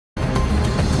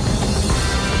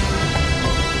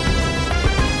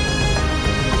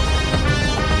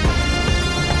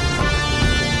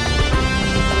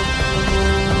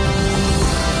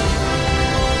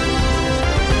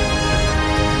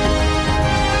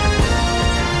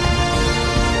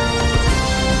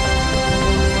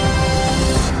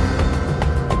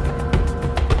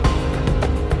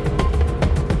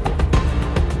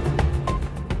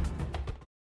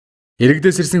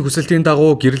Иргэдээс ирсэн хүсэлтийн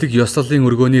дагуу гэрлэх ёслолын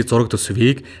өргөөний зураг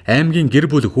төсвийг аймгийн гэр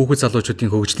бүл хүүхэд залуучуудын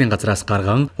хөгжлийн газраас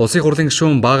гарган улсын хурлын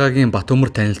гишүүн Баагагийн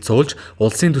Батөмөр танилцуулж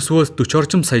улсын төсвөөс 40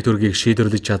 орчим сая төгрөгийг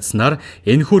шийдвэрлэж чадсанаар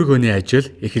энэхүү өргөөний ажил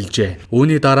эхэлжээ.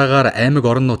 Үүний дараагаар аймаг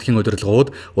орон нутгийн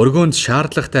удирдлагууд өргөөнд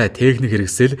шаардлагатай техник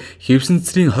хэрэгсэл хэвсэн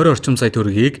цэцрийн 20 орчим сая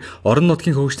төгрөгийг орон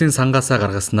нутгийн хөгжлийн сангаасаа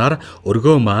гаргаснаар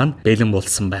өргөө маань бэлэн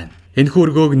болсон байна. Энэхүү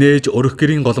өргөөг нээж өрх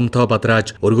гэрийн голомтоо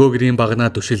бадрааж өргөө гэрийн багнаа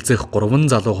түшилцэх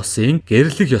 3 залуу хосын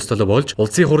гэрлэх ёслол болж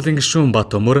улсын хурлын гишүүн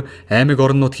Батөмөр аймаг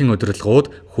орон нутгийн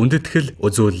удирдлагууд хүндэтгэл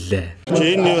үзүүллээ.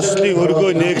 Энэ ёслолын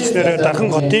өргөө нээгснээр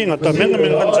Дархан хотын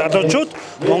мянган залуучууд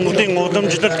Монголын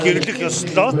уламжлалт гэрлэх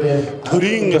ёслолоо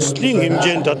төрийн ёслолын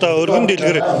хэмжээнд өргөн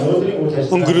дэлгэр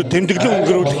тэмдэглэн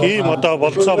өнгөрүүлэх ийм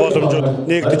болцоо боломжууд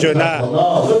нээгдэж байна.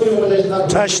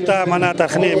 Цаашдаа манай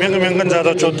Дарханы мянган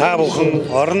залуучууд та бүхэн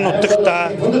орон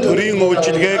нутагта төрийн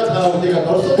үйлчилгээг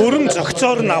бүрэн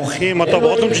зохицоор нь авах ийм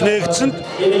боломж нээгдсэнд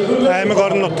аймаг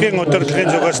орон нутгийн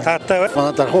удирдлагын зүгээс таатай байна.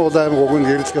 Манай Дархан-Уул аймаг уг нь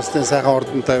гэрлэх ёслолын сайхан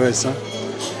ордонтой байсан.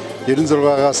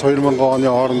 96-аас 2000 оны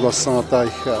хооронд болсон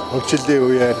их хөгжлийн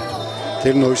үеэр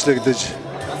тэр нь хөгжлөгдөж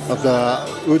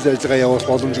үйл ажиллагаа явуулах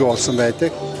боломжгүй болсон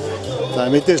байдаг. За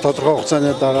мэдээж тодорхой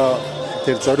хугацааны дараа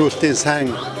тэр зориултын сайн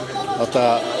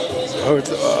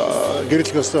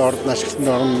гэрлэх ёслолын ордон ашиглалтанд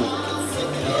орно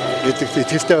гэдэгт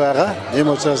итгэлтэй байгаа.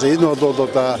 Ийм учраас энэ бол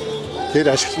тэр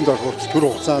ашиглалтанд орох тэр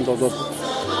хугацаанд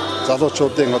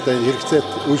залуучуудын хэрэгцээт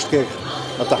үйлчлэгийг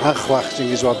хангах байх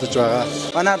гэж бодож байгаа.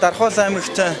 Манай Дархан-Уул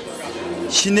аймагт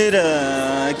шинээр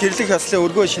гэрлэх ёслолын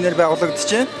өргөө шинээр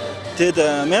байгуулагдчихэв. Тэгэд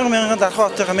мянган Дархан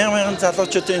хотын мянган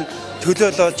залуучуудын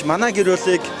төлөөлөлж манай гэр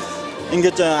бүлийг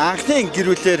ингэж анхны гэр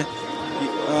бүлээр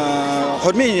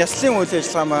хормын ёслолын үйл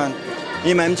ажиллагаа маань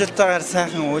ийм амжилттайгаар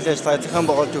сайхан үйл ажиллагаа зохион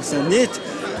байгуулж өгсөн. Нийт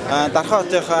Дархан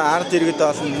хотын ард иргэд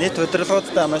болон нийт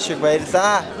удирдлагуудад маш их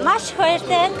баярлалаа. Маш их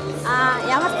баяртай.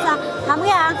 Ямар ч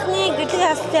хамгийн анхны гэрлэх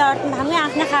ёслолын ордонд хамгийн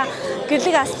анхныхаа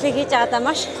гэрлэх ёслолыг хийж аваад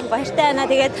маш баяртай байна.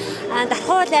 Тэгээд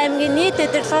Дархан-Уул аймгийн нийт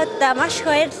удирдлагуудад маш их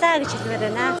баярлалаа гэж хэлмээр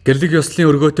байна. Гэрлэх ёслолын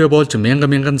өргөөтэй болж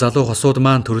мянган залуу хосууд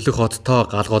маань төрлөх хоттой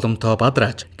гал голомтоо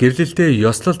бадрааж гэрлэлтэд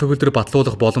ёслол төгөлдөр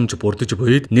батлуулах боломж бүрдэж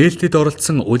буйд нээлттэд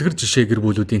оролцсон үлгэр жишээ гэр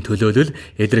бүлүүдийн төлөөлөл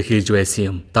илэрхийлж байсан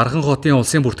юм. Дархан хотын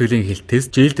улсын бүртгэлийн хилтэс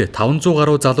жилд 500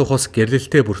 гаруй залуу хос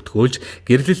гэрлэлтэд бүртгүүлж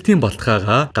гэрлэлтийн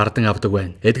балтгаагаа гардан авдаг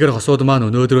байна. Эдгээр хосууд маань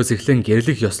өнөөдрөөс эхлэн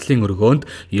гэрлэх ёслолын өргөөнд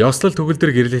ёслол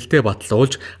төгөлдөр гэрлэлтэд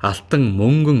батлуулж алтан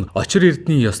мөнгөн очир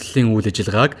эрдний ёслолын үйл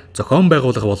ажиллагааг зохион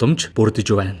байгуулах боломж бүрдэж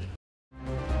байна.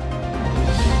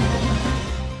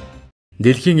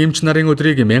 Дэлхийн эмч нарын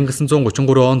өдрийг 1933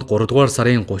 онд 3 дугаар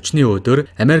сарын 30-ны өдөр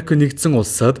Америк нэгдсэн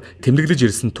улсад тэмдэглэж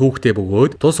ирсэн түүхтэй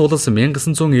бөгөөд тус улс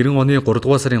 1990 оны 3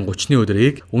 дугаар сарын 30-ны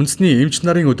өдрийг үндэсний эмч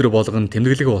нарын өдөр болгон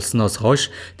тэмдэглэг болсноос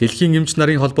хойш Дэлхийн эмч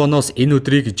нарын холбооноос энэ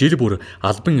өдрийг жил бүр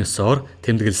албан ёсоор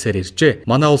тэмдэглэсээр иржээ.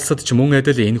 Манай улсад ч мөн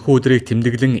адил энэхүү өдрийг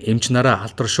тэмдэглэн эмч нараа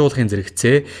алдаршуулахын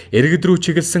зэрэгцээ иргэд рүү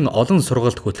чиглэсэн олон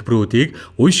сургалт хөтөлбөрүүдийг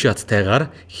үе шаттайгаар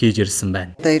хийж ирсэн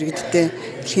байна. Иргэдтэй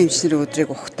Дэлхийн эмч нарын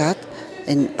өдрийг ухтаад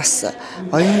энэ бас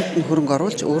оюунд нь хөрөнгө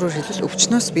оруулж өөрөөр хэлбэл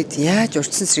өвчнөөс бид яаж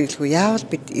урьдчилан сэргийлэх вэ? Яавал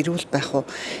бид эрүүл байх вэ?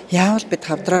 Яавал бид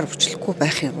хавдраар өвчлөхгүй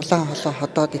байх юм? Улаан холоо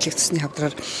ходоод элэгцсний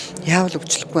хавдраар яавал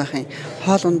өвчлөхгүй байх юм?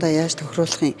 Хоол ундаа яаж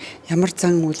тохируулах юм? Ямар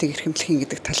зан үйлийг эрхэмлэх юм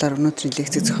гэдэг талаар өнөөдрийн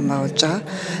лекцийг зохион байгуулж байгаа.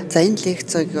 За энэ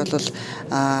лекцийг бол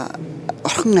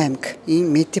Орхон аймаг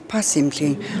ийм Медипас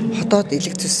эмнэлгийн ходоод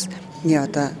элэгцсний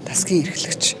тасгийн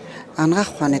эрхлэгч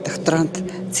анагаах ухааны докторант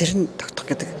Цэрэн тогтох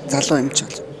гэдэг залуу эмч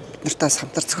бол нартаас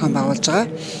хамтар зохион байгуулж байгаа.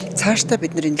 Цаашдаа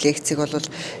бид энэ лекцийг бол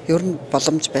ер нь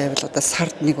боломж байвал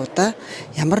сард нэг удаа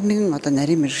ямар нэгэн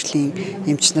нарийн мэргэжлийн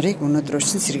эмч нарыг өнөөдөр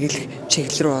өрсөн сэргийлэх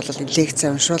чиглэл рүү энэ лекц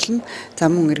уншуулна. За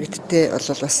мөн иргэдтэй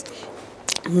бол бас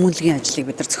хүмүүнлэгийн ажлыг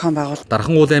бид нар зохион байгуул.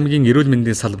 Дархан-Уул аймгийн эрүүл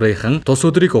мэндийн салбарын тус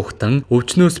өдрийг ухтан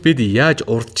өвчнөөс бид яаж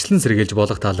урьдчилан сэргийлж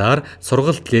болох талаар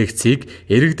сургалт лекцийг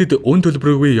иргэдэд өн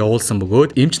төлбөргүй явуулсан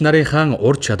бөгөөд эмч нарынхаа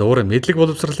ур чадвар мэдлэг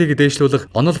боловсролыг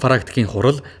дээшлүүлэх онол практикийн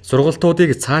хурал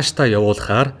сургалтуудыг цаашдаа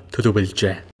явуулахаар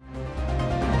төлөвлөжээ.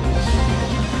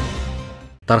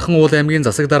 Дархан-Уул аймгийн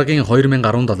засаг даргын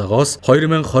 2017-оос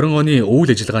 2020 оны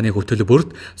үйл ажиллагааны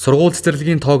хөтөлбөрт сургууль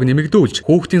цэцэрлэгийн тоог нэмэгдүүлж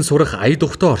хүүхдийн сурах ая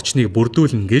духтай орчныг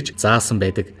бүрдүүлнэ гэж заасан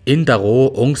байдаг. Энэ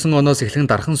дагуу өнгөрсөн оноос эхлэн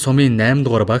Дархан сумын 8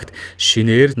 дугаар багт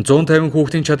шинээр 150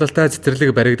 хүүхдийн чадалтай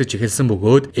цэцэрлэг баригдаж эхэлсэн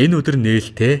бөгөөд энэ өдөр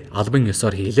нээлттэй албан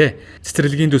ёсоор хийлээ.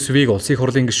 Цэцэрлэгийн төсвийг улсын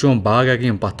хурлын гишүүн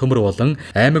Баагагийн Батөмөр болон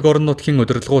аймаг орон нутгийн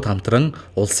удирдлагууд хамтран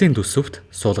улсын төсөвт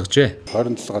суулгажээ.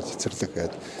 27 гар цэцэрлэг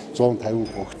гээд 150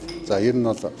 хүүхд. За ер нь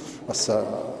бол бас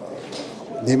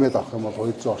нэмээд авах юм бол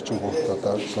 200 орчим хүүхд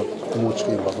хүмүүжих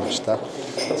юм боломжтой.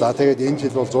 За тэгээд энэ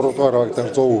жил бол 6 дугаар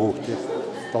багтаар 100 хүүхд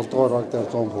 7 дугаар баг дээр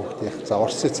 100 хүүхдийн. За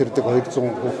Орос цэцэрлэг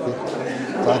 200 хүүхдийн.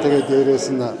 За тэгээд дээрээс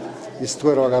нь 9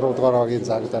 дугаар баг 10 дугаар багийн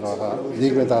заг дээр байгаа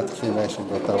нийгмийн даатгалын байшинг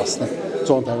одоо бас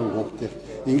 150 хүүхдийн.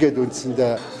 Ингээд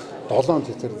үндсэндээ 7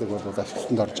 цэцэрлэг бол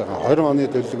ашиглалтанд орж байгаа. 20 оны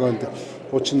төлөвлөгөөнд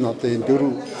хуучин одоо энэ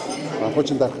 4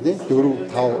 хуучин дархны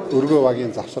 4 5 өргөө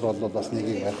багийн завсар бол бас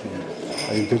нэгийг байх юм.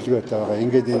 Энэ төлөвлөгөөтэй байгаа.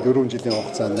 Ингээд энэ 4 жилийн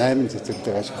хугацаанд 8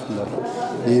 цэцэрлэг ашиглалтанд орох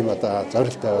ийм одоо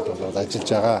зорилттой бол ажиллаж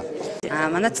байгаа.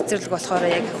 Манай цэцэрлэг болохоор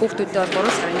яг хүүхдүүдээ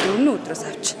 3 сарын 4-ний өдрөөс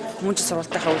авч мөн ч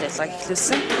сургалтынхаа үйл ажиллагааг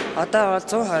эхлүүлсэн. Одоо бол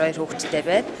 122 хүүхэдтэй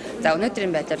байна. За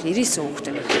өнөөдрийн байдлаар 99 хүүхэд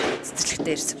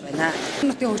цэцэрлэгтээ ирсэн байна.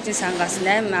 Нутгийн хөгжлийн сангаас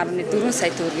 8.4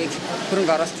 сая төгрөгийг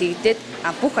хөрөнгө оруулалт хийгдээд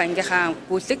бүх ангийнхаа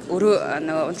бүлэг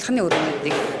унтлагын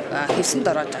өрөөнүүдийг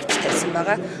хэвсэнд ороод авч тавьсан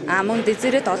байгаа. Мөн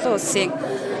дэзэрэд олон улсын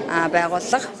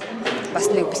байгууллага бас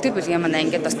нэг бэлтгэл бүлгийн маань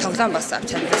ангид бас тоглоом бас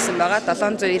авч хандсан байгаа.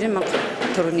 790 мянга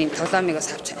төгрөгийн тоглоомыг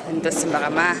бас авч хандсан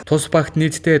байгаамаа. Тус багт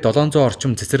нийтдээ 700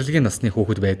 орчим цэцэрлэгийн насны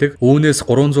хүүхэд байдаг. Үүнээс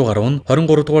 300 гаруй нь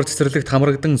 23 дугаар цэцэрлэгт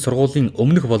хамрагдан сургуулийн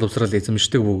өмнөх боловсрал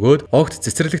эзэмшдэг бөгөөд огт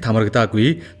цэцэрлэгт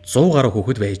хамрагдаагүй 100 гаруй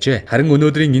хүүхэд байжээ. Харин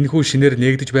өнөөдрийн энэхүү шинээр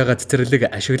нээгдэж байгаа цэцэрлэг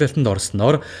ашиглалтанд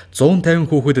орсноор 150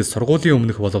 хүүхэд сургуулийн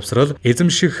өмнөх боловсрал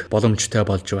эзэмших боломжтой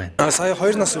болж байна. Сая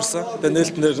 2 нас хүрсэн. Тэгээ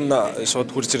нээлтнээр нь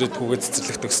шууд хурж ирээд хүүхэд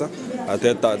цэцэрлэгт өгсөн.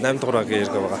 Тэгээд 8 дугаар багийн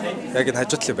иргэ байгаа. Яг энэ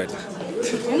хажуутлын байна.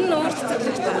 Өмнө өөр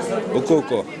цэцэрлэгт байгаа. Үгүй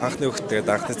анхны хүүхдтэйгээд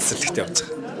анхны цэцэрлэгт явж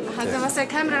байгаа. Хазамасаа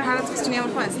камераар хараад чинь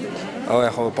ямар хүн байна?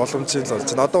 Яг боломжтой л болж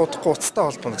байна. Одоо удахгүй уцтай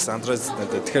холбоно гэсэн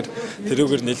Android-тэй. Тэгэхээр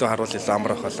тэрүүгээр нийлүү харуул илүү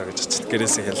амар ах болоо гэж очиж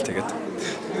гэрээсээ хэл тэгээд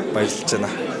баярлж байна.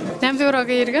 8 дугаар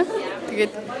багийн иргэн.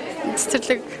 Тэгээд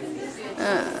цэцэрлэг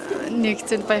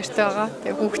нэгцэнд баяртай байгаа.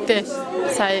 Тэгээд хүүхдээ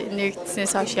сая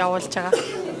нэгдснээс хойш явуулж байгаа.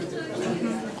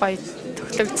 Гоё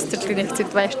цэцэрлэг нэгцэд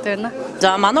баяртай байна.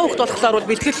 За манай хүүхд болохоор бол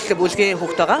бэлтгэл бүлгийн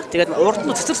хүүхд байгаа. Тэгээд урд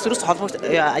нь цэцэрлэг зүрээс холбогд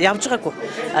явж байгаагүй.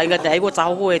 Ингээд айгүй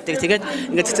завгүй байдаг. Тэгээд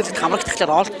ингээд цэцэрлэгт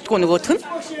хамрагдахлаар олддгүй нөгөөх нь.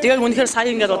 Тэгээд үнэхээр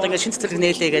сая ингээд одоо ингээд шин цэцэрлэг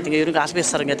нээлээ гэдэг ингээд ерөнхий аль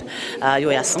биесээр ингээд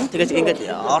юу яасан. Тэгээд ингээд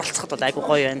оролцоход бол айгүй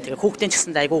гоё байна. Тэгээд хүүхдийн ч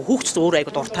гэсэн айгүй хүүхдч өөр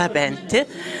айгүй дуртай байна тий.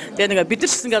 Тэгээд ингээд бид нар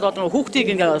ч гэсэн ингээд одоо хүүхдийг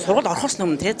ингээд сургууль орохоос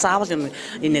өмнө тий заавал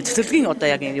энэ цэцэрлэгийн одоо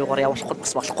яг энэ юугаар явуулахгүй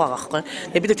бас болохгүй байгаа байхгүй.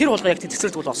 Тэгээд бид тэр болгоо яг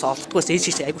цэцэрлэг бол бас олддгоос ээж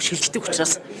чинь айгүй шилждэг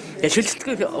учраас тэгээд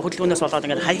шилжилтгүй хөдөлгөөнөөс болоод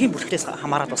ингээд хаягийн бүрхлээс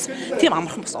хамаарат бас тийм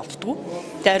амархан бас олддгоо.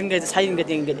 Тэгээд ингээд сая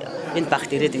ингээд энэ багт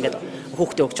ирээд ингээд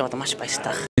хүүхдээ өгч байгаа маш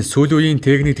баяртай. Сүүлийн үеийн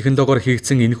техник технологиор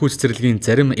хийгдсэн энэхүү цэцэрлэгийн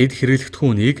зарим эд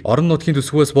хэрэглэгдэхүүнийг орон нутгийн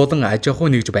төсвөөс болон аж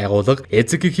ахуй нэгж байгууллага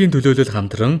эзэгхийн төлөөлөл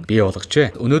хамтран бий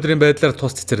болгожээ. Өнөөдрийн байдлаар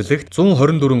тус цэцэрлэгт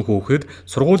 124 хүүхэд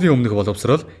сургуулийн өмнөх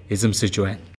боловсрол эзэмсэж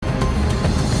байна.